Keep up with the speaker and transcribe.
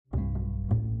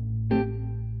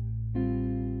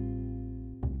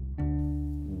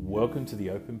Welcome to the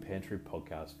Open Pantry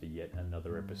podcast for yet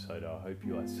another episode. I hope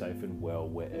you are safe and well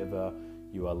wherever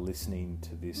you are listening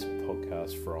to this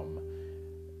podcast from.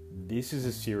 This is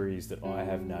a series that I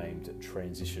have named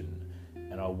Transition,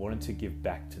 and I wanted to give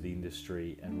back to the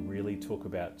industry and really talk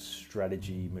about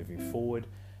strategy moving forward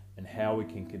and how we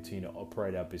can continue to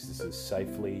operate our businesses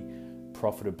safely,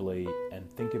 profitably, and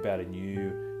think about a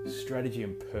new strategy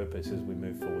and purpose as we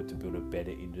move forward to build a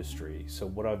better industry. So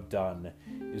what I've done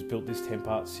is built this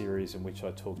 10-part series in which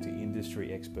I talk to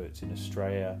industry experts in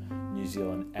Australia, New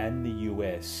Zealand, and the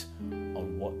US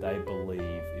on what they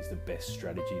believe is the best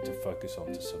strategy to focus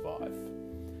on to survive.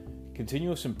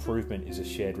 Continuous improvement is a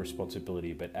shared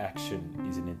responsibility, but action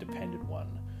is an independent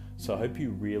one. So I hope you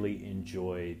really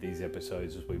enjoy these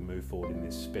episodes as we move forward in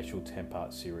this special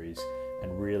 10-part series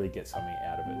and really get something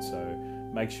out of it. So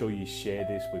make sure you share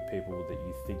this with people that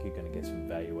you think are going to get some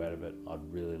value out of it. I'd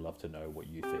really love to know what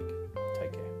you think.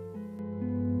 Take care.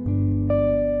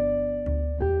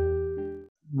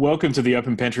 Welcome to the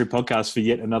Open Pantry podcast for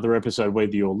yet another episode.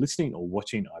 Whether you're listening or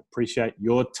watching, I appreciate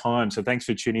your time. So thanks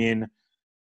for tuning in.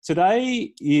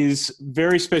 Today is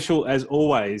very special as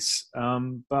always,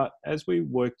 but as we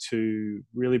work to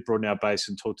really broaden our base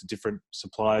and talk to different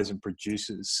suppliers and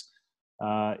producers,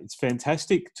 it's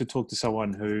fantastic to talk to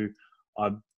someone who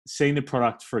I've seen the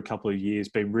product for a couple of years,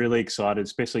 been really excited,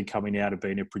 especially coming out of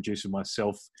being a producer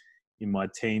myself in my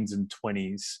teens and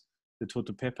 20s, to talk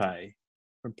to Pepe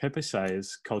from Pepe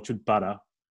Saya's Cultured Butter.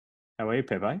 How are you,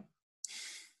 Pepe?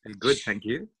 Good, thank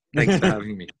you. Thanks for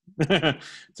having me.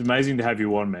 It's amazing to have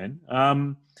you on, man.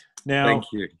 Now, thank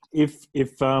you. If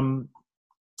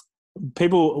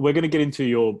people, we're going to get into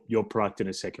your product in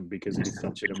a second because it is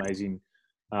such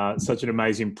an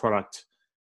amazing product.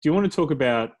 Do you want to talk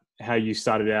about how you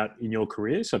started out in your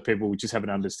career so people just have an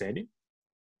understanding?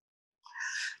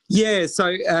 Yeah,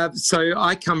 so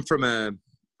I come from a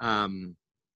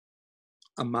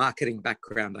marketing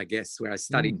background, I guess, where I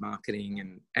studied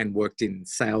marketing and worked in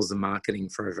sales and marketing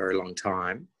for a very long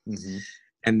time. Mm-hmm.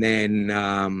 And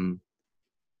then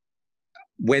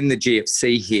when the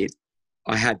GFC hit,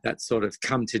 I had that sort of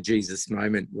come to Jesus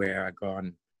moment where I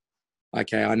gone,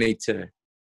 okay, I need to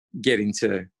get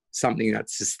into something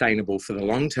that's sustainable for the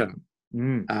long term.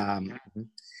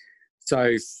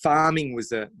 So farming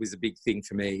was a big thing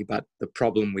for me, but the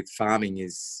problem with farming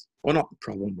is, or not the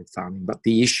problem with farming, but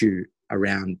the issue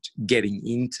around getting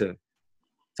into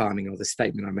farming, or the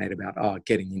statement I made about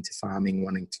getting into farming,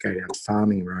 wanting to go down the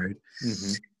farming road,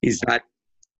 is that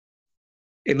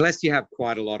unless you have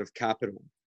quite a lot of capital,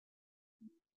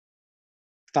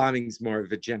 farming's more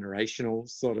of a generational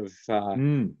sort of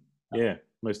yeah,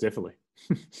 most definitely.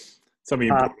 Something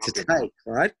to take,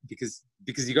 right? Because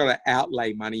you got to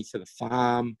outlay money for the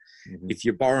farm. If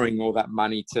you're borrowing all that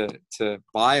money to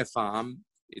buy a farm,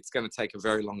 it's going to take a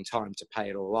very long time to pay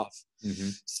it all off.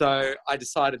 So I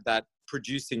decided that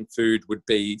producing food would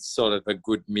be sort of a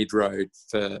good mid-road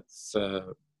for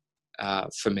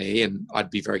me, and I'd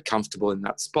be very comfortable in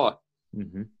that spot.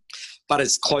 But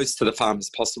as close to the farm as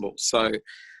possible. So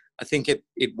I think it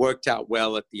worked out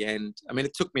well at the end. I mean,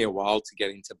 it took me a while to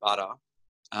get into butter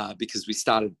because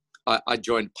I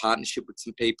joined a partnership with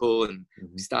some people and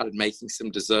we started making some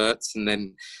desserts. And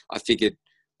then I figured,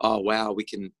 oh, wow, we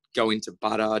can go into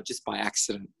butter. Just by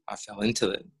accident, I fell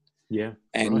into it. Yeah.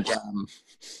 And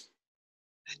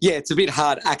yeah, it's a bit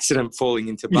hard accident falling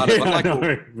into butter. Yeah, I know,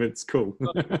 but it's cool.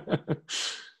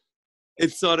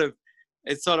 It's sort of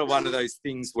one of those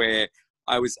things where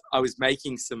I was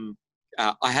making some,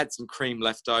 I had some cream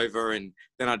left over, and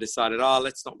then I decided,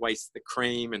 let's not waste the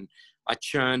cream. And I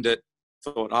churned it,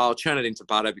 thought, I'll churn it into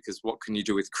butter, because what can you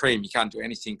do with cream? You can't do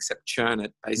anything except churn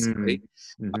it, basically.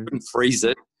 I couldn't freeze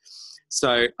it.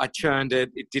 So I churned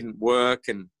it. It didn't work.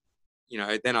 And,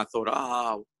 then I thought,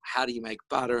 how do you make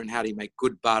butter, and how do you make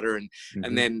good butter?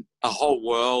 And then a whole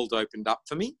world opened up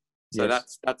for me. So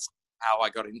that's how I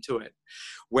got into it,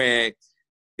 where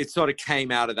it sort of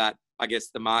came out of that, I guess,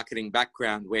 the marketing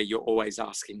background where you're always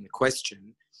asking the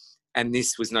question. And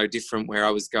this was no different, where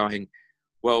I was going,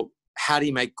 well, how do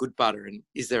you make good butter? And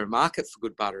is there a market for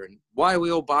good butter? And why are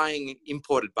we all buying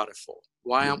imported butter for?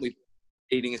 Why aren't we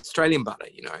eating Australian butter,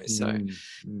 So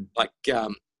like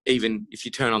even if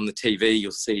you turn on the TV,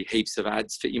 you'll see heaps of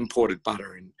ads for imported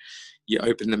butter, and you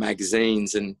open the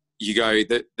magazines and you go,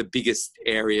 the biggest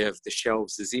area of the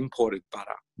shelves is imported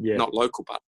butter, not local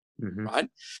butter, right?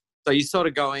 So you're sort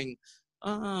of going,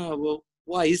 well,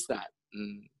 why is that?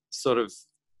 And sort of,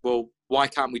 well, why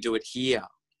can't we do it here?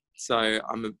 So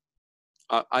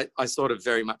I sort of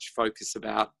very much focus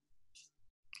about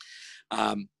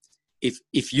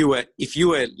if you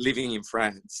were living in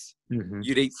France,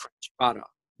 you'd eat French butter.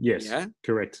 Yes, Yeah,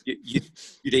 correct.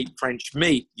 you'd eat French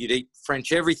meat, you'd eat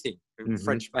French everything,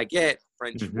 French baguette,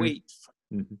 French wheat,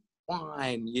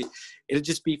 wine. It'll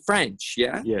just be French,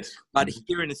 yeah. Yes. But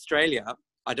here in Australia,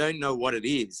 I don't know what it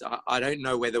is. I don't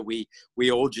know whether we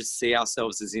all just see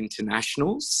ourselves as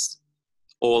internationals,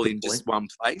 all in just one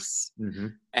place,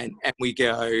 and we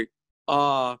go,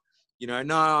 oh,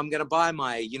 no, I'm going to buy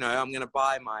my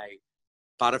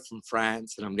butter from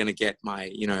France, and I'm going to get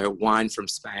my, wine from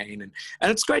Spain.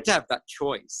 And it's great to have that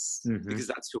choice because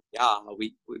that's who we are.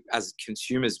 We as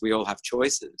consumers, we all have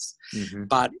choices,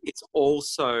 but it's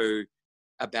also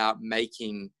about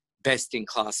making best in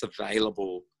class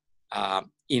available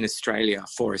in Australia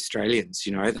for Australians,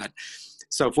 that.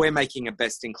 So if we're making a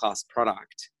best in class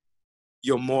product,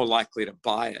 you're more likely to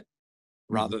buy it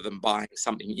rather than buying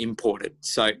something imported.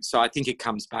 So I think it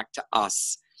comes back to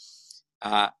us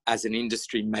as an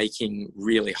industry making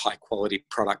really high quality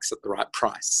products at the right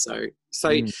price.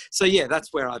 So yeah, that's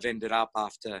where I've ended up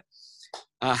after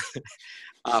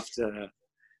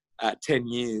 10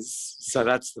 years. So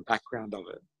that's the background of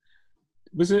it.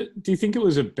 Do you think it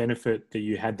was a benefit that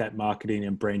you had that marketing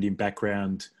and branding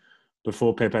background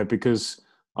before, Pepe? Because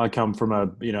I come from a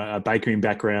bakery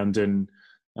background, and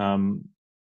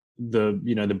the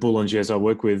boulangers I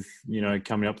work with,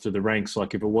 coming up through the ranks,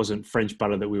 like if it wasn't French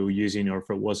butter that we were using, or if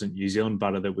it wasn't New Zealand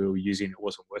butter that we were using, it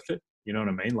wasn't worth it. You know what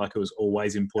I mean? Like it was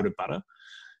always imported butter.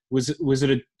 Was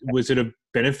it a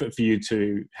benefit for you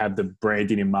to have the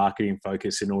branding and marketing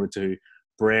focus in order to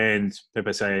brand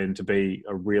Pepe Saya and to be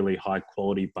a really high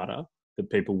quality butter that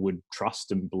people would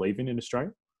trust and believe in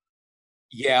Australia?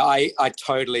 Yeah, I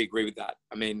totally agree with that.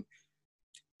 I mean,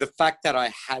 the fact that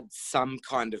I had some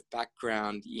kind of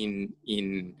background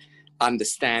in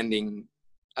understanding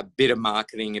a bit of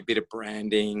marketing, a bit of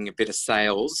branding, a bit of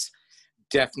sales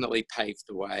definitely paved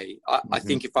the way. I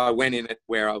think if I went in it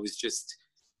where I was just,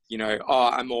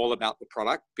 I'm all about the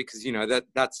product, because,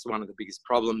 that's one of the biggest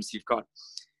problems. You've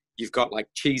got like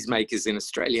cheesemakers in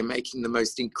Australia making the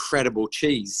most incredible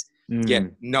cheese, yet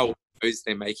no one knows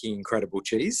they're making incredible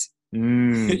cheese.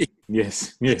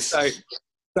 Yes.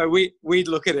 So we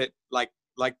look at it like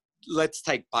let's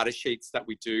take butter sheets that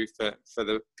we do for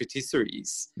the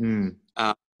patisseries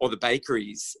or the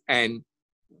bakeries. And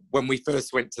when we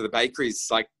first went to the bakeries,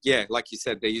 like you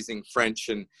said, they're using French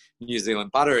and New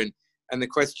Zealand butter. And the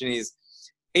question is,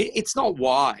 it's not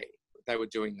why they were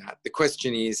doing that. The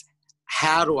question is,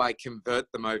 how do I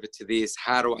convert them over to this?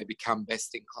 How do I become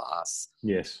best in class?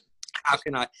 Yes. How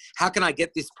can I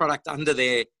get this product under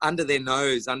their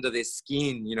nose, under their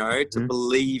skin, to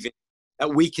believe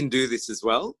that we can do this as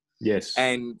well? Yes.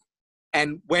 And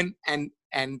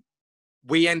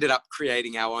we ended up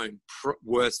creating our own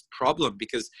worst problem,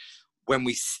 because when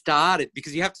we started,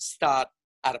 because you have to start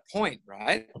at a point,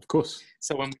 right? Of course.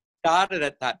 So when we started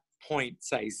at that point,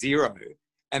 say 0,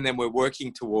 and then we're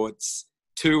working towards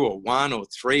 2 or 1 or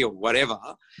 3 or whatever,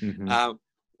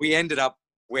 we ended up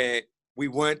where we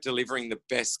weren't delivering the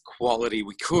best quality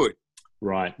we could.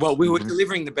 Right. Well, we were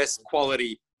delivering the best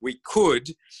quality we could,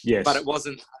 yes, but it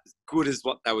wasn't as good as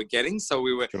what they were getting. So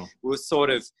we were sort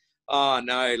of, oh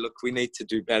no, look, we need to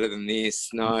do better than this.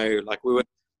 No, like we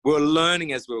were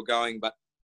learning as we were going, but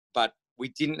we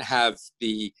didn't have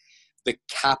the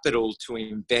capital to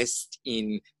invest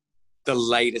in the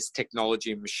latest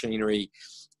technology and machinery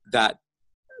that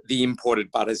the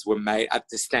imported butters were made at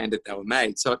the standard they were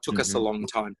made. So it took us a long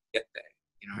time to get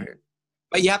there,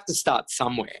 But you have to start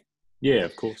somewhere. Yeah,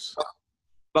 of course.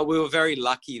 But we were very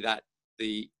lucky that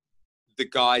the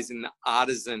guys in the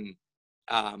artisan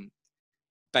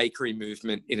bakery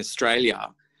movement in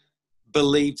Australia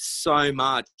believed so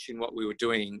much in what we were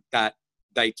doing that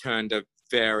they turned a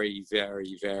very,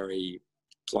 very, very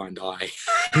blind eye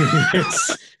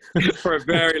for a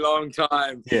very long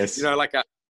time. Yes.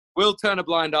 We'll turn a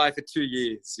blind eye for 2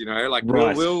 years, right.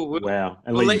 we'll wow.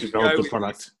 And let you develop the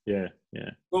product. Yeah.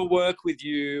 We'll work with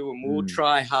you, and we'll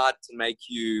try hard to make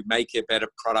you make a better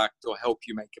product or help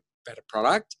you make a better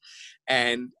product.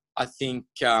 And I think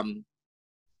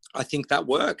that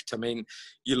worked. I mean,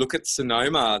 you look at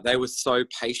Sonoma, they were so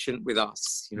patient with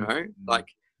us,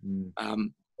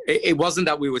 it wasn't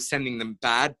that we were sending them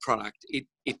bad product. It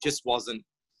just wasn't.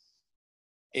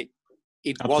 It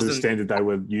Up wasn't to the standard they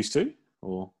were used to,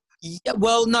 or. Yeah,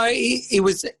 well, no, it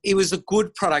was a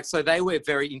good product. So they were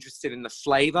very interested in the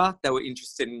flavour. They were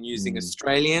interested in using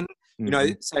Australian,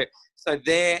 so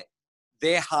their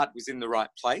heart was in the right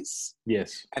place.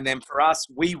 Yes. And then for us,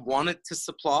 we wanted to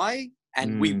supply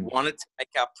and we wanted to make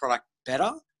our product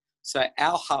better. So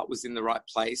our heart was in the right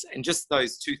place. And just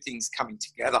those two things coming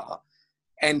together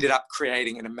ended up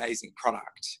creating an amazing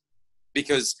product.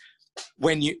 Because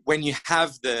when you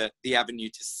have the avenue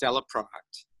to sell a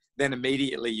product, then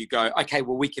immediately you go, okay,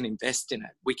 well, we can invest in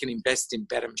it. We can invest in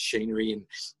better machinery and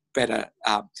better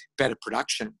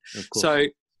production. So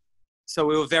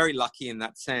we were very lucky in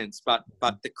that sense. But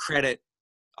the credit,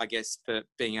 I guess, for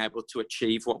being able to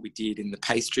achieve what we did in the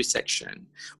pastry section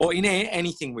or in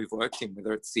anything we've worked in,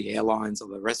 whether it's the airlines or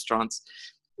the restaurants,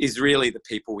 is really the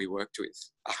people we worked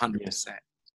with, 100%.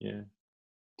 Yeah.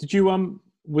 Did you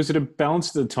was it a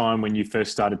balance at the time when you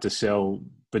first started to sell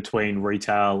between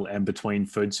retail and between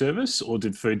food service, or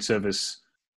did food service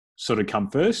sort of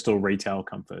come first or retail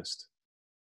come first?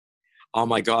 Oh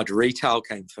my God, retail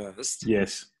came first.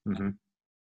 Yes. Mm-hmm.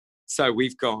 So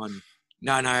we've gone,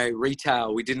 no,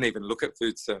 retail. We didn't even look at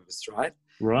food service, right?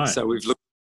 Right. So we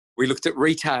looked at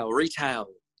retail,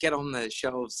 get on the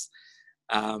shelves.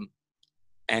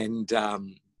 And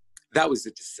that was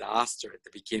a disaster at the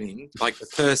beginning. Like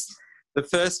the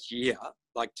first year,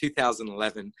 like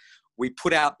 2011, we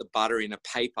put out the butter in a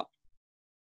paper,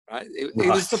 right? It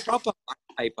was the proper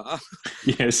paper.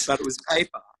 Yes. But it was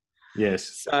paper.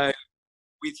 Yes. So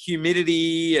with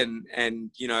humidity and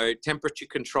temperature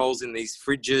controls in these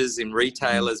fridges in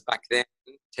retailers back then,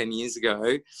 10 years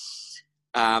ago,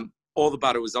 all the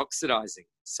butter was oxidizing.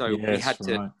 So we had to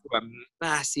do a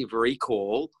massive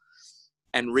recall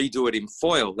and redo it in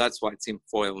foil. That's why it's in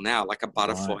foil now, like a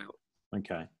butter foil.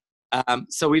 Okay.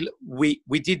 So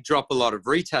we did drop a lot of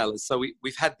retailers. So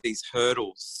we've had these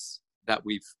hurdles that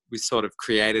we sort of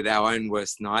created our own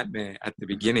worst nightmare at the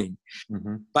beginning.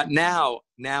 Mm-hmm. But now,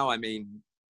 I mean,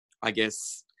 I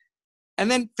guess,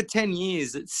 and then for 10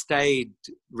 years, it stayed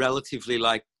relatively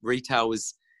like retail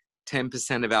was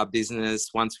 10% of our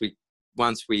business once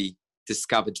we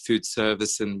discovered food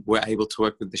service and were able to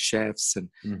work with the chefs and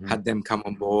had them come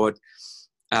on board.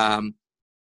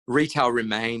 Retail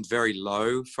remained very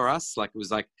low for us. Like it was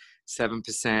like 7%,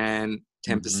 10%,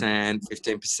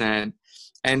 15%.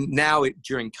 And now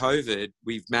during COVID,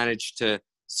 we've managed to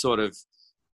sort of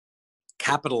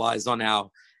capitalize on our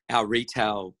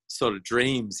retail sort of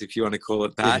dreams, if you want to call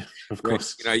it that. Yeah, of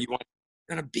course. Where, you want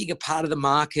a bigger part of the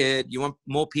market. You want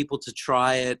more people to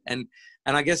try it. And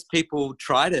I guess people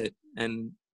tried it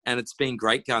and it's been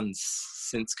great guns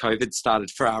since COVID started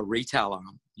for our retail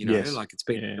arm, like it's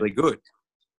been really good.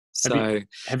 So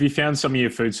have you found some of your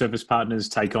food service partners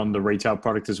take on the retail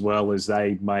product as well, as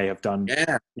they may have done,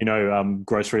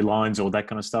 grocery lines or that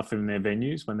kind of stuff in their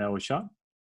venues when they were shut?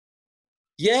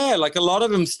 Yeah, like a lot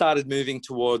of them started moving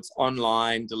towards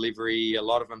online delivery. A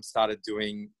lot of them started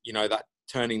doing, that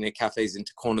turning their cafes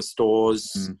into corner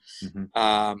stores,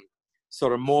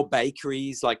 sort of more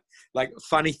bakeries. Like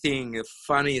funniest thing,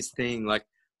 like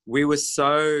we were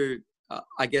so,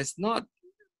 I guess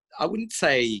I wouldn't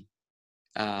say,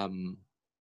 we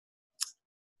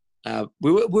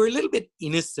were a little bit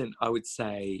innocent, I would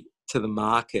say, to the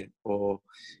market, or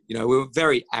we were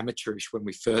very amateurish when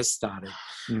we first started.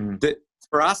 That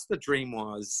for us, the dream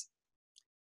was,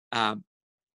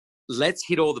 let's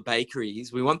hit all the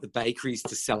bakeries. We want the bakeries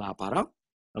to sell our butter.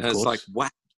 And it's like, wow.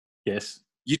 Yes.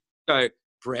 You go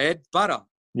bread, butter.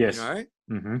 Yes.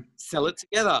 Sell it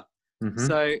together.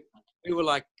 So we were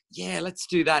like, yeah, let's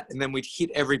do that. And then we'd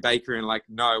hit every bakery and like,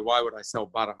 no, why would I sell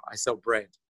butter? I sell bread.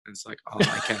 And it's like, oh,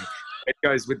 okay. It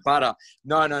goes with butter.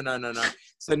 No.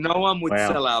 So no one would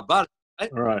sell our butter.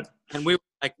 Right. And we were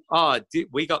like, oh,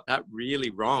 we got that really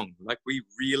wrong. Like we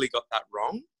really got that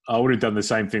wrong. I would have done the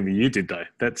same thing that you did though.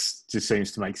 That just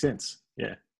seems to make sense.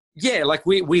 Yeah. Yeah. Like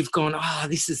we've gone,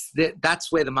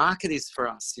 that's where the market is for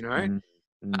us, And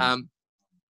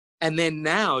then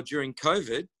now during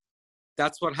COVID,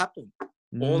 that's what happened.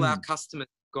 All our customers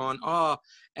have gone,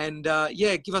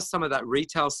 give us some of that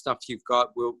retail stuff you've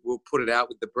got. We'll put it out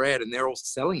with the bread, and they're all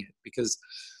selling it because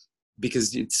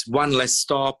it's one less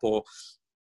stop. Or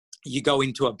you go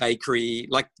into a bakery,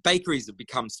 like bakeries have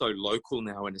become so local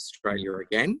now in Australia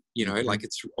again, like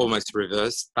it's almost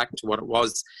reversed back to what it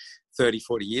was 30,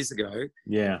 40 years ago.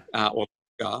 Yeah. Or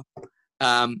longer,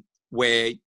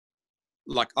 where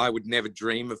like I would never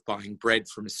dream of buying bread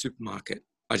from a supermarket.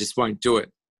 I just won't do it.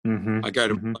 I go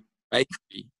to a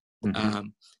bakery,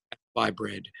 buy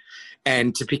bread,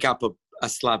 and to pick up a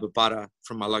slab of butter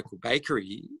from my local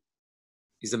bakery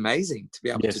is amazing to be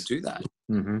able to do that.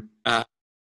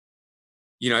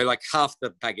 Like half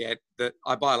the baguette that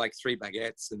I buy, like 3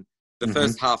 baguettes, and the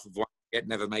first half of one baguette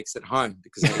never makes it home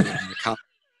because I don't have it in the cup.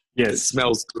 Yes, it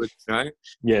smells good,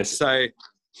 Yes. So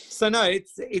no,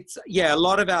 it's a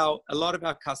lot of our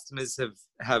customers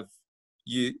have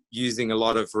using a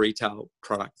lot of retail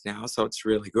products now, so it's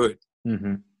really good.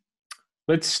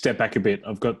 Let's step back a bit.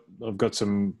 I've got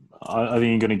some. I think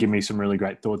you're going to give me some really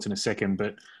great thoughts in a second.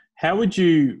 But how would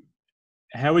you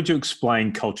how would you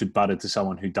explain cultured butter to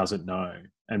someone who doesn't know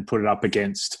and put it up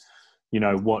against,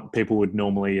 what people would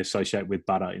normally associate with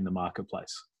butter in the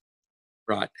marketplace?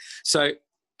 Right. So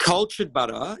cultured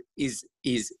butter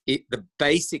the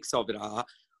basics of it are,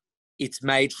 it's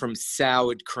made from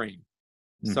soured cream.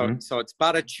 Mm-hmm. So it's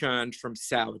butter churned from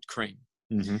soured cream.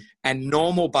 Mm-hmm. And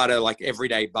normal butter, like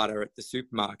everyday butter at the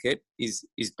supermarket, is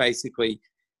basically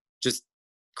just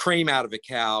cream out of a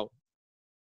cow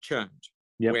churned.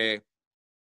 Yep. Where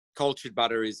cultured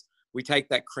butter is, we take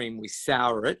that cream, we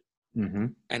sour it, mm-hmm.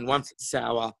 and once it's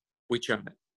sour, we churn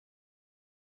it.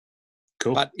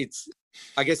 Cool. But it's,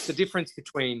 I guess, the difference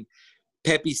between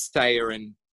Pepe Saya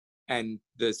and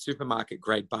the supermarket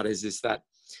grade butters is that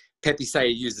Pepe Saya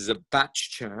uses a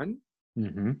batch churn,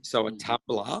 mm-hmm. so a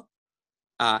tumbler,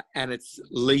 and it's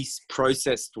least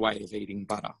processed way of eating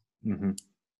butter, mm-hmm.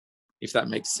 if that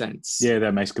makes sense. Yeah,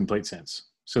 that makes complete sense.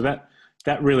 So that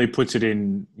really puts it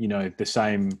in, the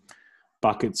same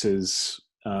buckets as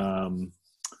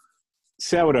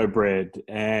sourdough bread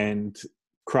and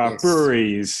craft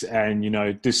breweries and,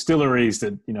 distilleries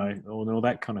that, all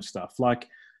that kind of stuff. Like,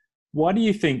 why do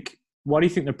you think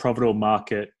the Providore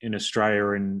market in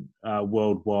Australia and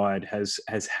worldwide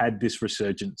has had this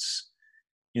resurgence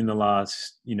in the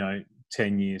last,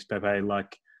 10 years, Pepe?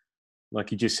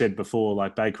 Like you just said before,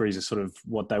 like bakeries are sort of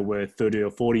what they were 30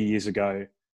 or 40 years ago.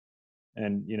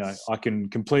 And, I can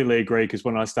completely agree, because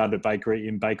when I started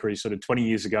in bakeries sort of 20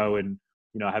 years ago, and,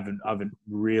 I haven't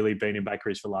really been in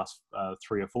bakeries for the last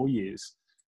 3 or 4 years.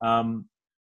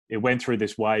 It went through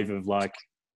this wave of like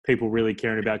people really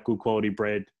caring about good quality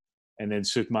bread, and then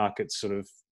supermarkets sort of,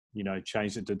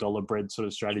 changed it to dollar bread sort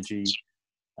of strategy.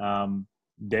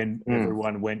 Then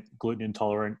everyone went gluten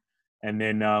intolerant, and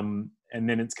then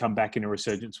it's come back in a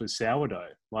resurgence with sourdough.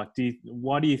 Like,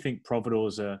 why do you think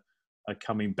Providores are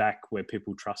coming back where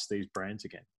people trust these brands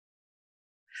again?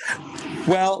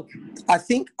 Well, I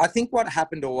think what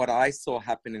happened, or what I saw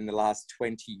happen in the last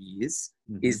 20 years,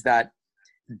 mm-hmm. is that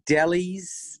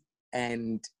delis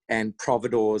and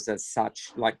Providores as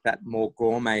such, like that more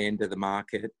gourmet end of the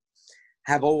market,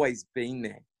 have always been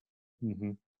there.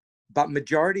 Mm-hmm. But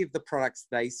majority of the products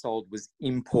they sold was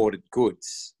imported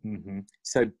goods. Mm-hmm.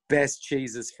 So best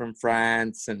cheeses from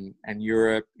France and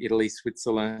Europe, Italy,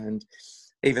 Switzerland,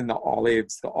 even the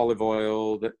olives, the olive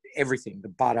oil, everything, the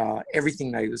butter,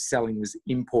 everything they were selling was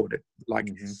imported. Like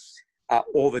mm-hmm.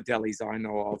 All the delis I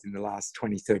know of in the last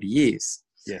 20, 30 years.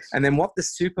 Yes. And then what the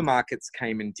supermarkets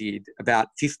came and did about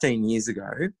 15 years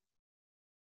ago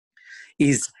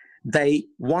is they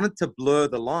wanted to blur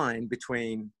the line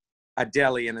between a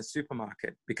deli and a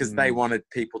supermarket, because they wanted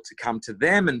people to come to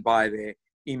them and buy their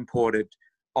imported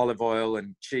olive oil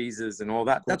and cheeses and all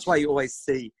that. That's why you always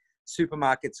see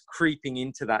supermarkets creeping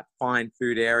into that fine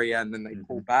food area, and then they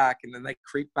pull back, and then they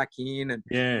creep back in, and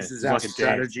this is our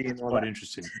strategy and all that. Quite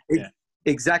interesting.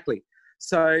 Exactly.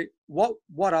 So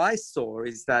what I saw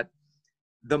is that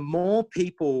the more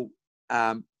people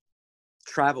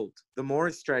traveled, the more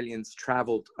Australians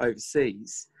traveled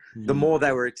overseas, the more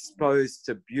they were exposed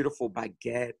to beautiful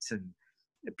baguettes and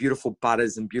beautiful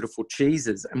butters and beautiful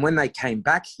cheeses. And when they came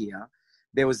back here,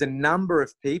 there was a number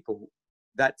of people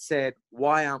that said,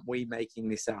 why aren't we making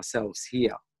this ourselves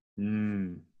here?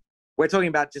 We're talking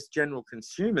about just general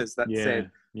consumers that said,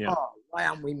 oh, why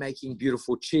aren't we making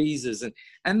beautiful cheeses?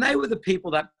 And they were the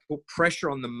people that put pressure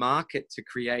on the market to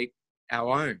create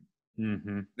our own.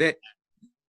 Mm-hmm.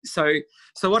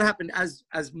 So what happened as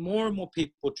more and more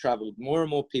people traveled, more and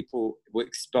more people were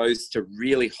exposed to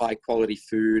really high quality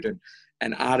food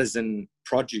and artisan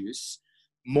produce,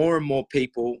 more and more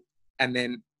people, and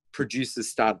then producers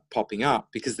started popping up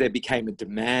because there became a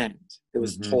demand. There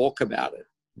was talk about it.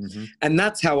 Mm-hmm. And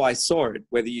that's how I saw it.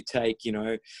 Whether you take,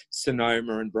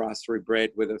 Sonoma and Brasserie bread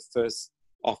were the first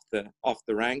off the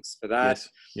ranks for that. Yes.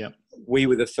 Yep. We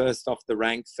were the first off the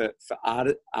rank for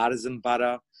artisan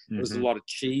butter. There was a lot of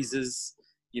cheeses,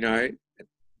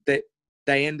 that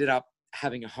they ended up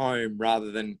having a home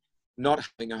rather than not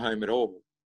having a home at all.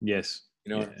 Yes.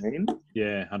 You know what I mean?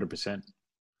 Yeah, 100%.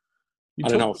 I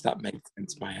don't know if that makes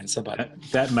sense, my answer, but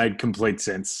that made complete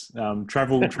sense.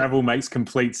 Travel makes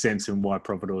complete sense in why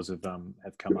Providores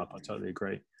have come up. I totally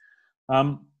agree.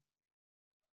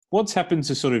 What's happened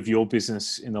to sort of your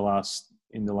business in the last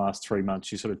 3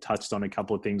 months? You sort of touched on a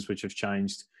couple of things which have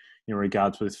changed in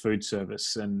regards with food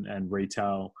service and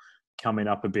retail coming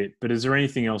up a bit. But is there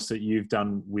anything else that you've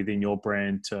done within your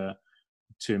brand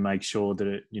to make sure that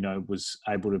it was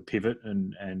able to pivot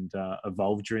and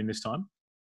evolve during this time?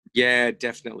 Yeah,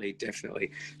 definitely.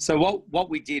 So what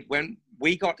we did when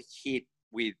we got hit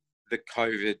with the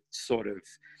COVID sort of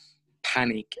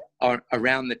panic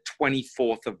around the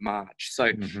 24th of March.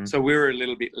 So, so we were a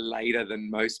little bit later than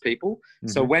most people.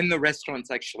 So when the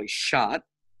restaurants actually shut,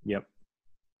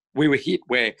 we were hit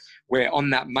where on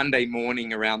that Monday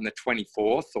morning around the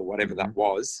 24th or whatever that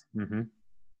was,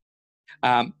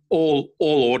 all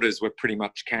orders were pretty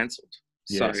much cancelled.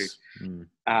 Yes.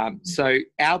 So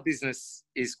our business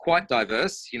is quite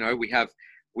diverse. You know,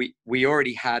 we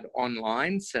already had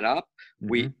online set up.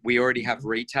 We already have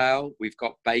retail. We've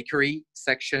got bakery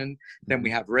section. Then we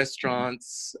have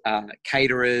restaurants,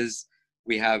 caterers.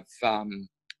 We have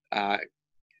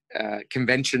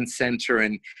convention center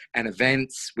and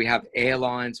events. We have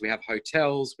airlines. We have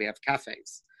hotels. We have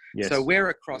cafes. Yes. So we're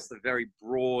across a very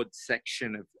broad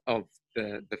section of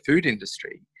the food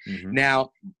industry.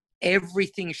 Now,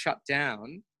 everything shut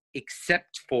down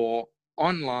except for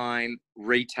online,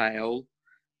 retail,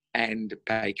 and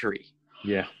bakery.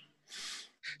 Yeah.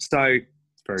 So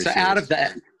Serious. out of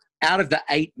the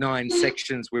 8-9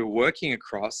 sections we were working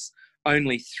across,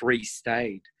 only 3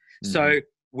 stayed. So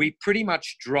we pretty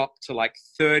much dropped to like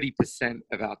 30%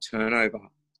 of our turnover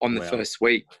on the first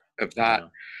week of that,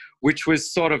 which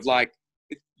was sort of like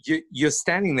you're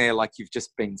standing there like you've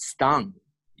just been stung.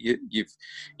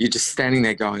 You're just standing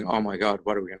there going, oh my God,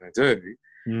 what are we going to do?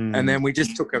 And then we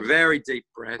just took a very deep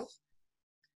breath,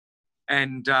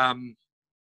 and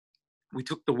we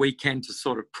took the weekend to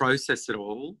sort of process it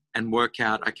all and work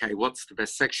out, okay, what's the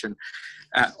best section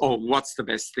or what's the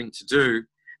best thing to do?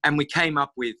 And we came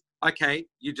up with, okay,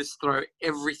 you just throw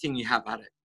everything you have at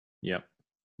it. Yep.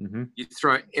 You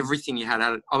throw everything you had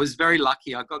at it. I was very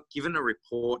lucky. I got given a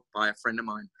report by a friend of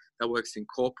mine that works in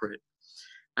corporate,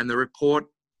 and the report,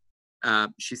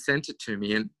 she sent it to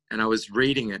me, and I was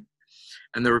reading it,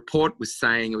 and the report was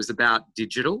saying it was about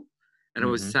digital, and it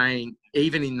was saying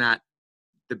even in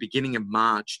the beginning of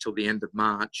March till the end of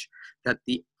March, that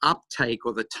the uptake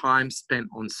or the time spent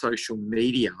on social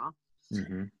media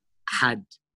had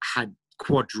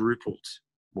quadrupled.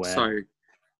 Wow. So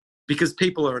because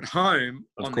people are at home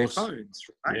on their phones,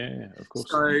 right? Yeah, of course.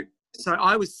 So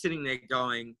I was sitting there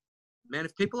going, man,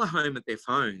 if people are home at their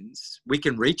phones, we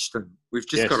can reach them. We've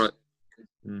just got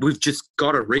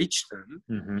to reach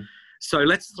them. So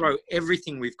let's throw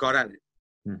everything we've got at it.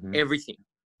 Everything.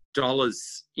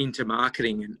 Dollars into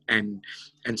marketing and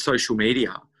social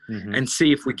media, and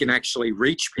see if we can actually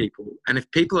reach people. And if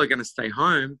people are going to stay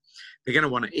home, they're going to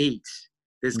want to eat.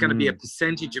 There's going to be a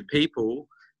percentage of people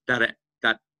that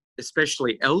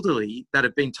especially elderly, that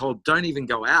have been told don't even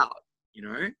go out, you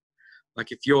know,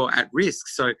 like if you're at risk.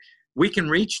 So we can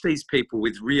reach these people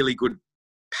with really good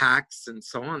packs and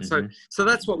so on. So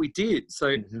that's what we did.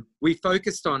 So we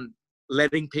focused on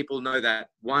letting people know that,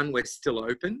 one, we're still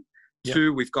open.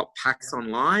 Two, we've got packs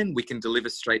online. We can deliver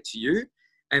straight to you.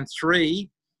 And 3,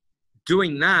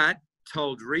 doing that,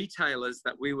 told retailers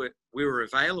that we were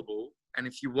available. And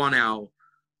if you want our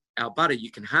butter, you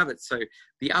can have it. So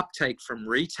the uptake from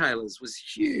retailers was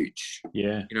huge.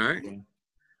 Yeah. You know? Yeah.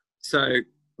 So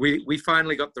we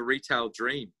finally got the retail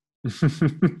dream.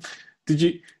 Did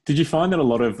you find that a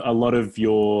lot of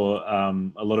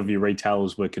your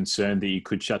retailers were concerned that you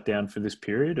could shut down for this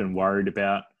period and worried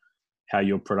about how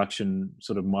your production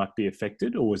sort of might be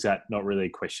affected, or was that not really a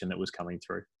question that was coming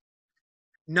through?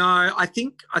 No, I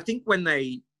think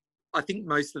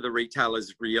most of the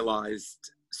retailers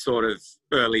realized sort of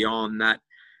early on that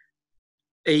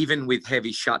even with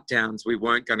heavy shutdowns, we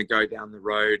weren't going to go down the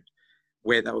road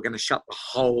where they were going to shut the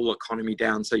whole economy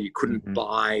down so you couldn't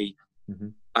buy.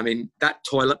 I mean, that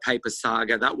toilet paper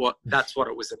saga, that's what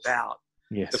it was about.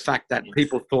 Yes. The fact that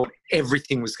people thought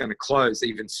everything was going to close,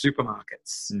 even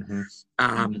supermarkets,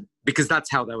 because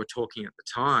that's how they were talking at the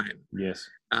time. Yes.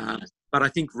 But I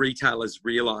think retailers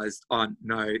realised, oh,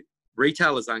 no,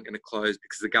 retailers aren't going to close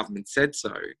because the government said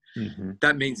so.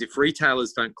 That means if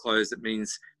retailers don't close, it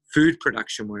means food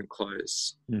production won't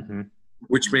close,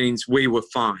 which means we were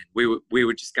fine. We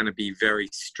were just going to be very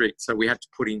strict. So we had to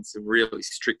put in some really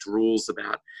strict rules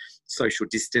about social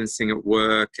distancing at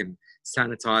work and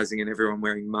sanitizing and everyone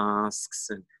wearing masks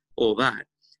and all that.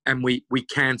 And we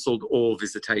cancelled all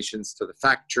visitations to the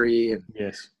factory, and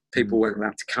people weren't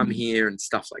allowed to come here and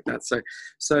stuff like that.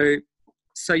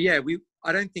 So yeah,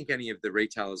 I don't think any of the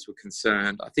retailers were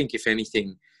concerned. I think if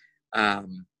anything,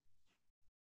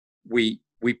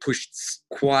 we pushed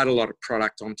quite a lot of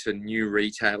product onto new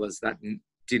retailers that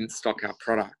didn't stock our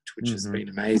product, which has been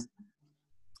amazing.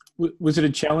 Was it a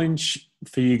challenge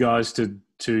for you guys to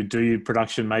do your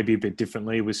production maybe a bit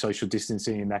differently with social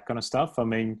distancing and that kind of stuff? I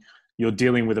mean, you're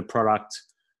dealing with a product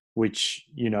which,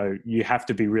 you know, you have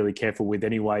to be really careful with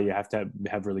anyway. You have to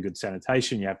have really good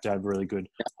sanitation. You have to have really good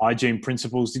hygiene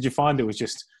principles. Did you find it was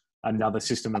just another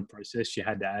system and process you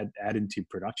had to add into your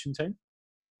production team?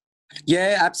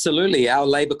 Yeah, absolutely. Our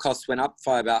labor costs went up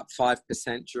by about 5%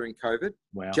 during COVID,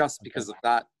 just because of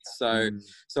that. So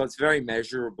it's very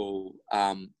measurable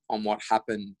on what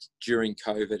happened during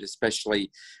COVID, especially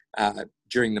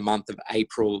during the month of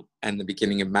April and the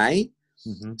beginning of May.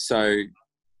 So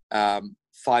 5%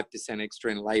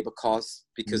 extra in labor costs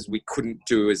because we couldn't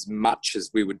do as much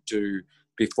as we would do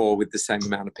before with the same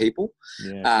amount of people.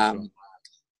 Yeah, sure.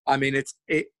 I mean,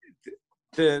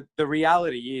 the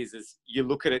reality is you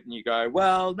look at it and you go,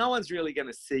 well, no one's really going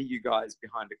to see you guys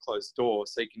behind a closed door,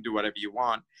 so you can do whatever you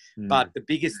want. But the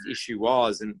biggest issue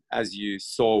was, and as you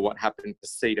saw what happened to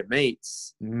Cedar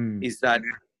Meats, is that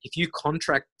if you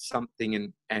contract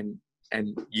something and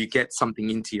you get something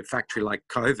into your factory like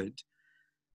COVID,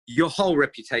 your whole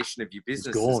reputation of your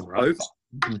business is over,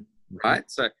 right?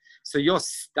 So you're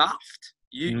stuffed.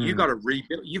 You got to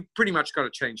rebuild. You've pretty much got to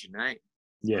change your name.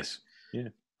 Yes. Yeah.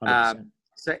 100%.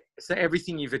 So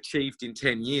everything you've achieved in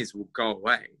 10 years will go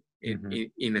away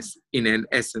in an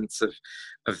essence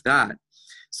of that.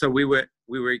 So we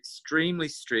were extremely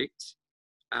strict.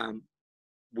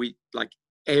 We like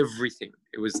everything.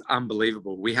 It was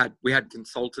unbelievable. We had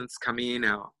consultants come in,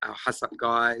 our HACCP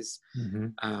guys,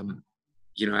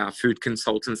 our food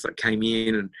consultants that came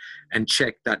in and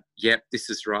checked that, yep, this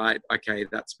is right. Okay,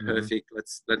 that's perfect.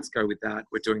 Let's go with that.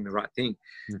 We're doing the right thing.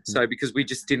 So because we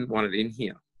just didn't want it in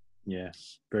here. Yeah,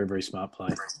 very, very smart play.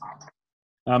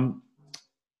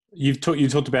 You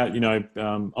talked about,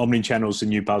 omni-channel's the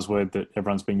new buzzword that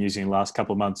everyone's been using the last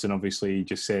couple of months, and obviously you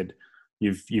just said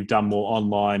you've done more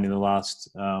online in the last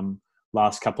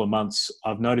couple of months.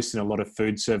 I've noticed in a lot of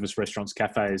food service restaurants,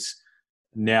 cafes,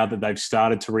 now that they've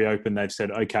started to reopen, they've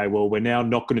said, okay, well, we're now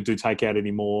not going to do takeout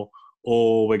anymore,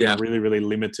 or we're going to really, really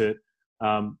limit it,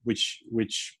 which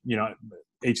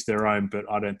each their own, but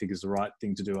I don't think is the right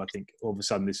thing to do. I think all of a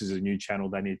sudden this is a new channel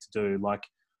they need to do. Like,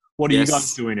 what are you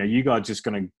guys doing? Are you guys just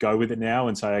going to go with it now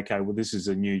and say, okay, well, this is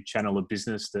a new channel of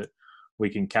business that we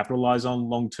can capitalize on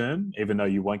long term, even though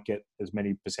you won't get as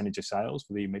many percentage of sales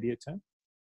for the immediate term?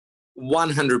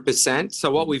 100%.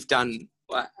 So what we've done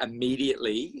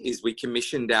immediately is we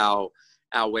commissioned our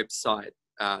website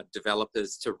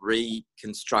developers to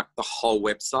reconstruct the whole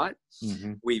website.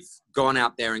 We've gone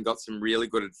out there and got some really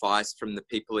good advice from the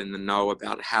people in the know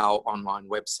about how online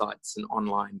websites and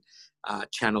online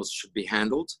channels should be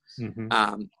handled.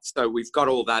 So we've got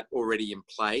all that already in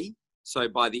play. So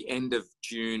by the end of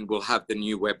June, we'll have the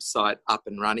new website up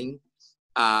and running.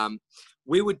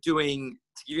 We were doing,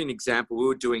 to give you an example, we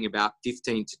were doing about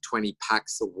 15 to 20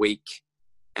 packs a week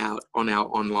out on our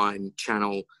online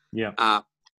channel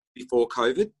before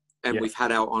COVID, and we've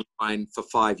had our online for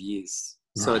 5 years.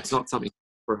 So it's not something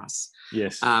for us.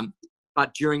 Yes.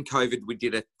 But during COVID, we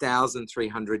did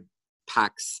 1,300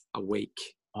 packs a week.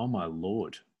 Oh my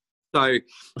Lord.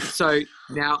 So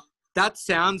now that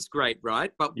sounds great,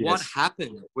 right? But what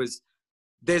happened was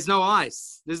there's no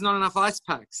ice. There's not enough ice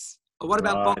packs. What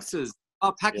about boxes?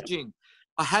 Packaging.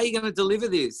 How are you going to deliver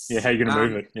this? Yeah, how are you going to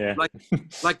move it? Yeah.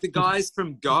 like the guys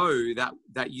from Go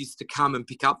that used to come and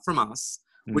pick up from us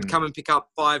would come and pick up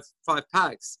five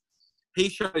packs. He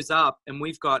shows up and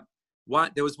we've got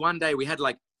there was one day we had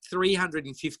like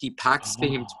 350 packs for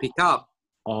him to pick up.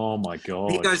 Oh my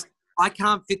God. He goes, I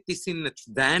can't fit this in the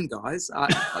van, guys. I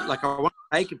want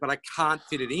to take it, but I can't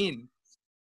fit it in.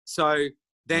 So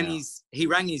then he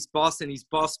rang his boss, and his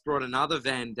boss brought another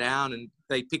van down, and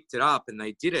they picked it up and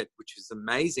they did it, which is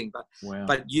amazing.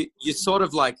 But you sort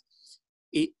of like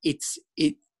it's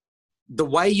the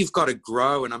way you've got to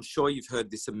grow, and I'm sure you've heard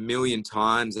this a million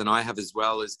times, and I have as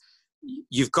well, is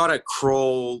you've got to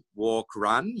crawl, walk,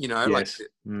 run. Like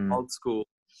the old school,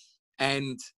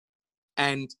 and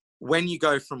when you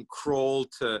go from crawl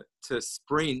to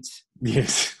sprint,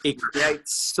 it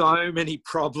creates so many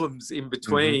problems in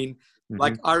between.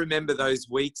 Like I remember those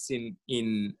weeks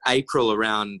in April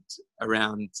around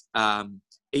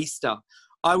Easter,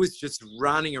 I was just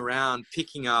running around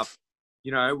picking up,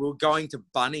 we were going to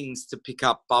Bunnings to pick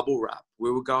up bubble wrap. We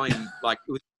were going it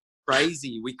was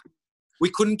crazy. We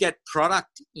couldn't get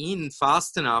product in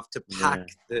fast enough to pack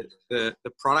the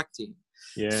product in.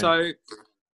 Yeah.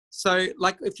 So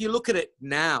like if you look at it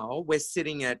now, we're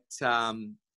sitting at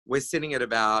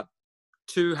about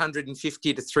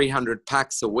 250 to 300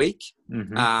 packs a week.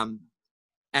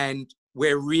 And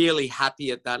we're really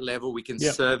happy at that level. We can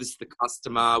service the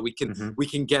customer. We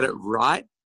can get it right.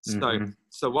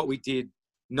 So what we did,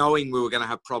 knowing we were going to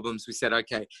have problems, we said,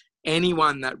 okay,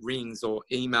 anyone that rings or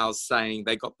emails saying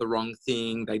they got the wrong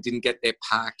thing, they didn't get their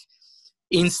pack,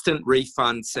 instant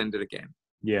refund, send it again.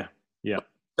 Yeah.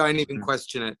 Don't even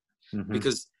question it,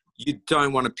 because you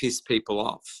don't want to piss people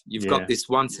off. You've got this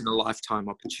once in a lifetime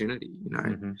opportunity, you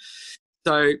know.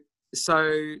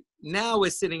 So now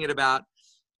we're sitting at about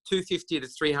 250 to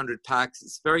 300 packs.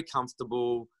 It's very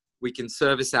comfortable. We can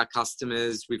service our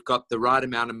customers. We've got the right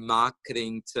amount of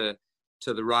marketing to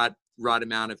the right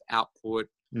amount of output,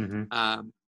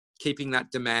 keeping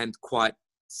that demand quite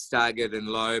staggered and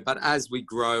low. But as we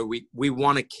grow, we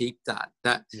want to keep that.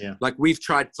 Like we've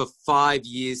tried for 5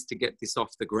 years to get this off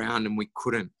the ground and we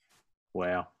couldn't.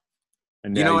 Wow.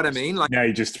 And you know what I mean? Like now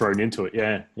you're just thrown into it.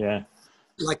 Yeah.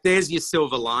 Like there's your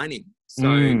silver lining.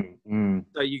 So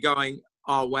you're going,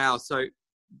 oh wow.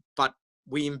 But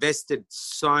we invested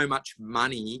so much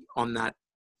money on that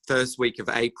first week of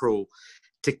April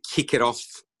to kick it off,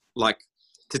 like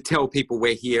to tell people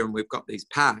we're here and we've got these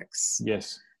packs.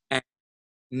 Yes. And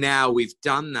now we've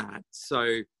done that.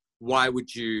 So why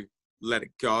would you let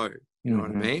it go? You know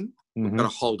what I mean? We've got to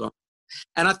hold on.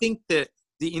 And I think that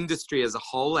the industry as a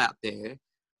whole out there,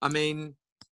 I mean,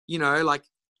 you know, like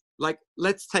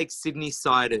let's take Sydney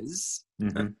ciders,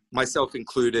 myself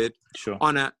included,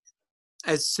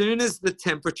 as soon as the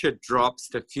temperature drops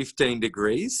to 15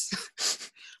 degrees,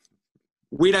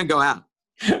 we don't go out,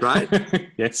 right?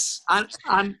 Yes.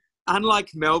 Unlike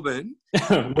Melbourne.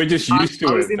 We're just used to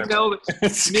it. I was in Melbourne,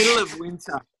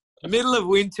 middle of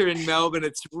winter in Melbourne.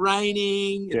 It's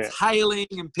raining, it's hailing,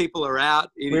 and people are out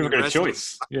eating. We haven't got a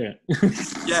choice. Yeah.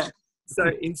 Yeah. So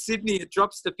in Sydney, it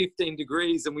drops to 15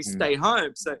 degrees and we stay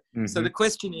home. So the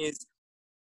question is,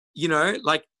 you know,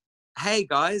 like, hey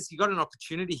guys, you got an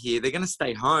opportunity here. They're going to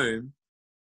stay home.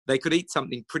 They could eat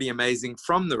something pretty amazing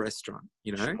from the restaurant,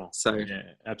 you know? Sure. So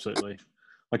yeah, absolutely.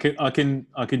 I can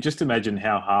just imagine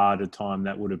how hard a time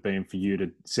that would have been for you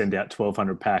to send out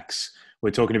 1,200 packs.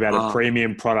 We're talking about a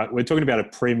premium product. We're talking about a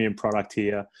premium product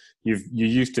here. You're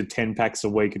used to 10 packs a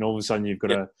week, and all of a sudden you've got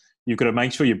to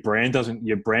make sure your brand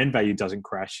value doesn't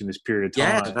crash in this period of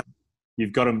time. Yeah,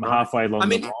 you've got them halfway along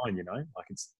the line, you know, like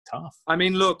it's tough. I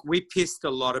mean, look, we pissed a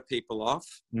lot of people off.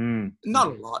 Not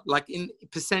a lot, like in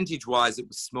percentage wise, it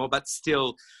was small, but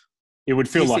still. It would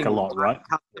feel like a lot, right?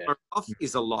 Off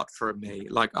is a lot for me.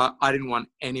 Like I didn't want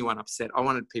anyone upset. I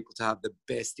wanted people to have the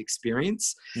best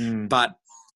experience, but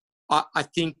I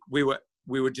think we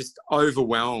were just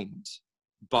overwhelmed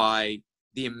by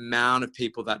the amount of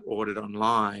people that ordered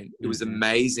online. It was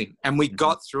amazing. And we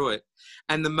got through it.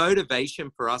 And the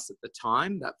motivation for us at the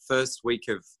time, that first week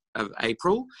of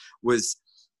April, was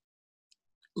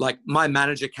like my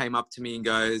manager came up to me and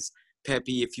goes,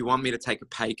 Pepe, if you want me to take a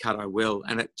pay cut, I will.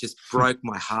 And it just broke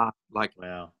my heart. Like,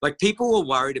 wow. Like people were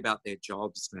worried about their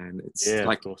jobs, man. It's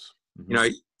like, of course. You know,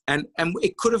 and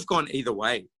it could have gone either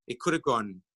way. It could have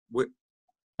gone,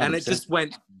 and 100%. It just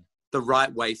went the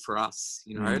right way for us,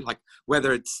 you know, like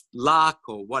whether it's luck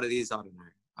or what it is, I don't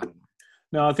know.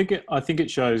 No, I think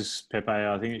it shows, Pepe,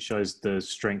 I think it shows the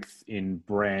strength in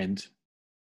brand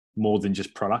more than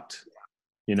just product,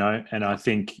 you know, and I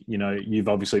think, you know, you've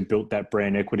obviously built that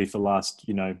brand equity for the last,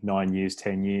 you know, 9 years,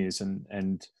 10 years,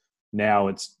 and now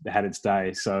it's had its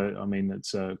day. So, I mean,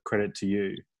 it's a credit to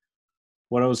you.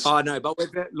 What else? Oh, no, but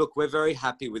we're very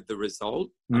happy with the result.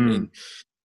 I mean,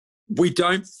 we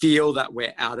don't feel that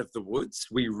we're out of the woods.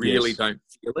 We really don't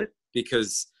feel it,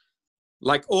 because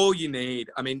like all you need,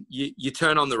 I mean, you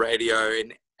turn on the radio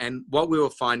and what we were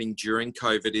finding during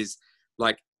COVID is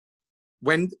like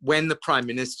when the Prime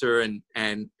Minister and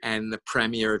the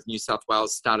Premier of New South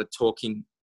Wales started talking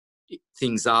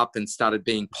things up and started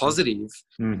being positive,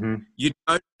 you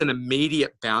notice an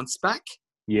immediate bounce back.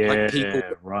 Yeah, like people,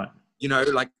 right. You know,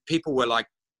 like people were like,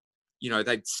 you know,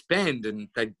 they'd spend and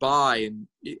they'd buy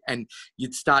and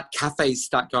you'd cafes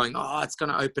start going, oh, it's going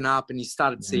to open up, and you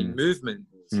started seeing movement.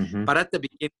 But at the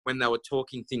beginning when they were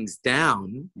talking things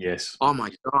down, oh my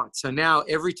God. So now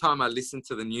every time I listen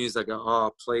to the news, I go,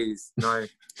 oh, please, no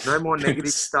more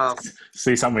negative stuff.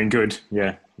 See something good.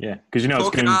 Yeah. Because, you know, it's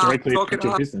going to directly affect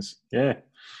your business. Yeah.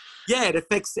 Yeah, it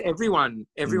affects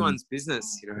everyone's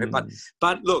business, you know.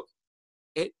 But look,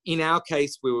 in our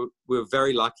case, we were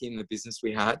very lucky in the business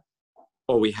we had.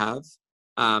 Or we have.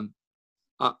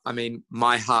 I mean,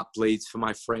 my heart bleeds for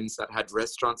my friends that had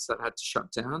restaurants that had to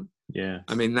shut down. Yeah.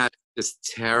 I mean, that's just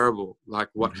terrible, like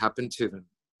what happened to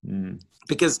them.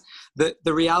 Because the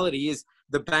reality is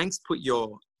the banks put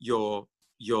your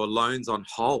loans on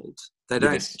hold. They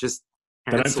don't just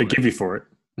they don't forgive you for it.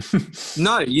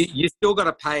 No, you still got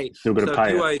to pay. Still got to pay.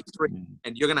 If you owe $3,000,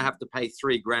 and you're going to have to pay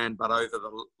 $3,000, but over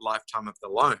the lifetime of the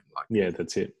loan. Like, yeah,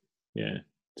 that's it. Yeah.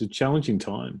 It's a challenging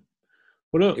time.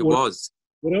 What I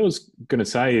was going to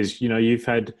say is, you know, you've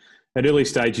had at early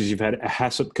stages, you've had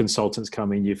HACCP consultants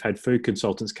come in, you've had food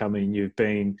consultants come in, you've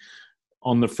been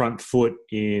on the front foot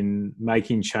in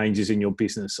making changes in your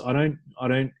business. I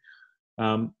don't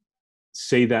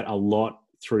see that a lot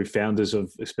through founders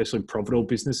of especially profitable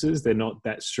businesses. They're not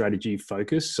that strategy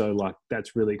focused. So like,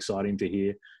 that's really exciting to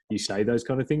hear you say those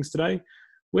kind of things today.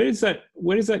 Where does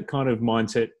that kind of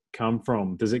mindset come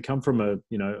from? Does it come from a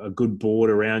good board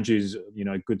around you,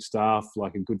 good staff,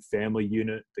 like a good family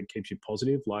unit that keeps you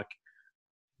positive? Like,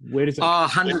 where does it?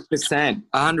 100%.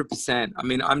 100%. I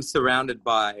mean, I'm surrounded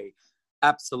by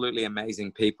absolutely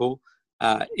amazing people.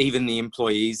 Even the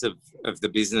employees of the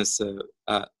business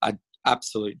are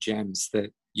absolute gems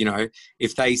that,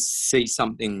 if they see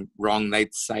something wrong,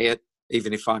 they'd say it.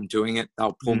 Even if I'm doing it,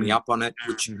 they'll pull me up on it,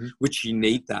 which you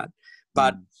need that.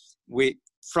 But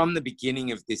from the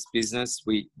beginning of this business,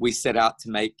 we set out to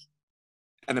make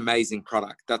an amazing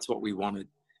product. That's what we wanted.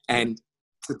 And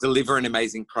to deliver an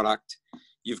amazing product,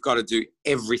 you've got to do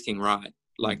everything right.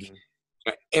 Like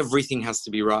everything has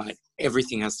to be right.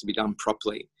 Everything has to be done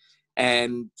properly.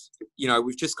 And,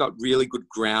 we've just got really good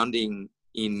grounding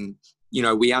in,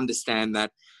 we understand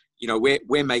that,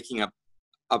 we're making a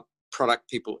product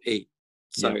people eat.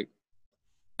 So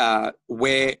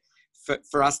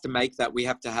for us to make that, we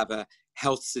have to have a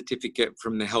health certificate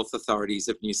from the health authorities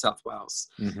of New South Wales.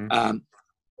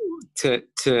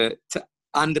 To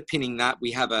underpinning that,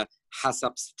 we have a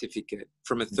HACCP certificate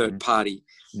from a third party.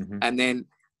 And then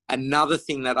another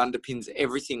thing that underpins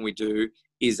everything we do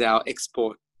is our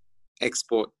export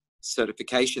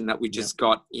certification that we just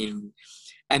got in.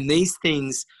 And these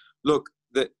things, look,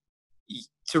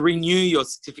 to renew your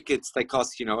certificates, they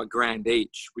cost, $1,000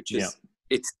 each, which is,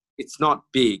 it's not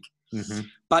big.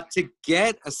 But to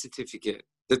get a certificate,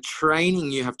 the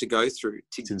training you have to go through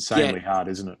it's insanely hard,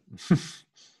 isn't it?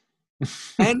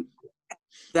 And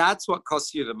that's what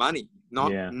costs you the money,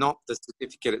 not the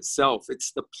certificate itself.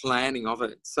 It's the planning of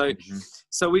it.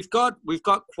 So we've got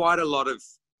quite a lot of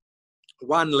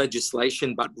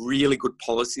legislation, but really good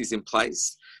policies in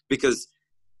place, because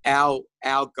our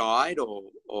guide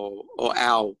or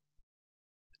our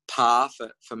path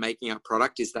for making our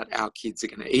product is that our kids are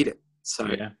going to eat it. So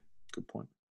good point.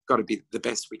 Got to be the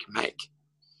best we can make.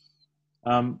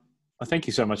 I thank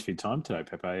you so much for your time today,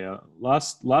 Pepe.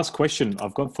 Last question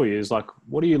I've got for you is like,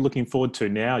 what are you looking forward to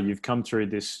now? You've come through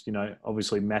this,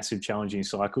 obviously massive challenging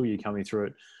cycle. You're coming through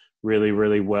it really,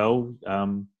 really well.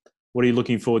 What are you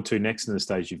looking forward to next in the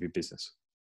stage of your business?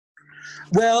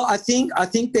 Well, I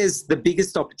think there's the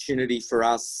biggest opportunity for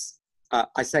us.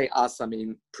 I say us, I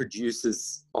mean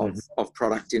producers of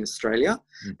product in Australia,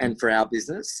 and for our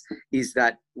business, is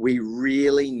that we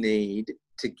really need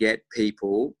to get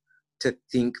people to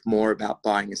think more about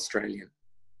buying Australian.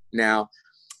 Now,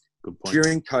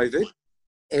 during COVID,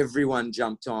 everyone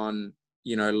jumped on,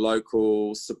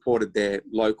 local, supported their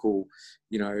local,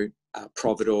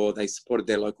 providor. They supported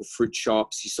their local fruit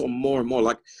shops. You saw more and more.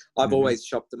 Like I've always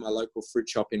shopped at my local fruit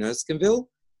shop in Erskineville,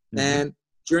 and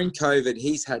during COVID,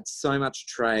 he's had so much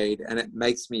trade, and it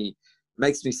makes me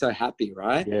so happy,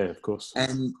 right? Yeah, of course.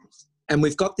 And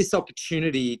we've got this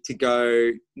opportunity to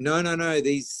go, no,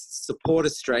 these support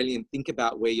Australian, think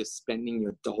about where you're spending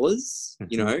your dollars,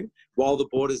 while the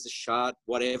borders are shut,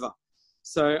 whatever.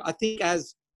 So I think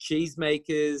as cheese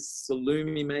makers,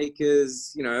 salumi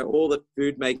makers, all the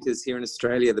food makers here in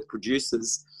Australia, the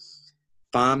producers,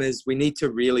 farmers, we need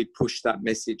to really push that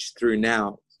message through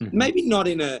now. Maybe not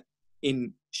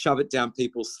in shove it down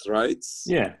people's throats.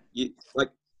 Yeah.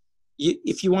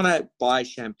 If you want to buy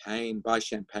champagne, buy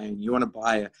champagne. You want to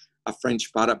buy a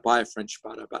French butter, buy a French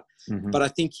butter. But I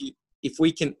think if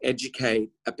we can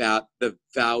educate about the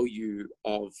value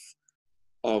of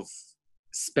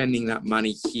spending that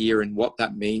money here and what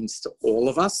that means to all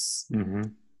of us,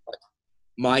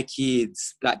 my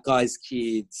kids, that guy's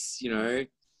kids,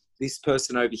 this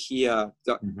person over here,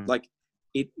 like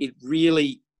it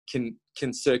really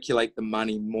can circulate the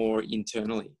money more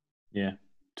internally. Yeah,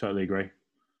 totally agree.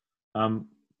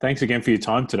 Thanks again for your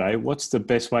time today. What's the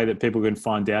best way that people can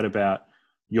find out about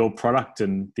your product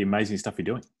and the amazing stuff you're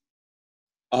doing?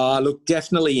 Look,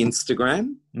 definitely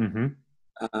Instagram,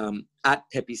 at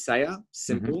Pepe Saya,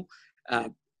 simple.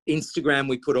 Instagram,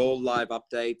 we put all live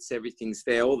updates, everything's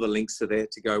there. All the links are there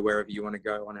to go wherever you want to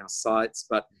go on our sites,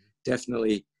 but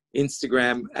definitely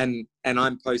Instagram, and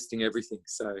I'm posting everything.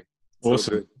 So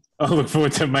awesome. I'll look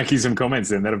forward to making some comments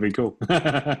then. That'll be cool. All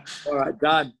right,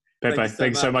 done. Pepe,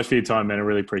 thanks so much for your time, man. I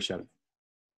really appreciate it.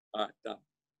 All right, done.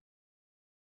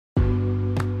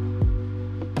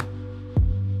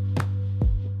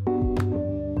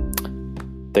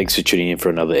 Thanks for tuning in for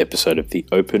another episode of the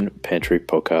Open Pantry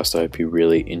Podcast. I hope you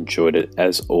really enjoyed it.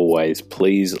 As always,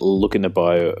 please look in the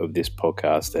bio of this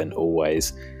podcast and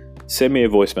always Send me a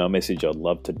voicemail message. I'd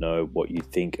love to know what you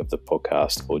think of the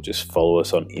podcast, or just follow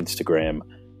us on Instagram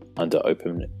under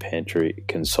Open Pantry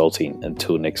Consulting.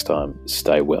 Until next time,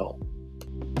 stay well.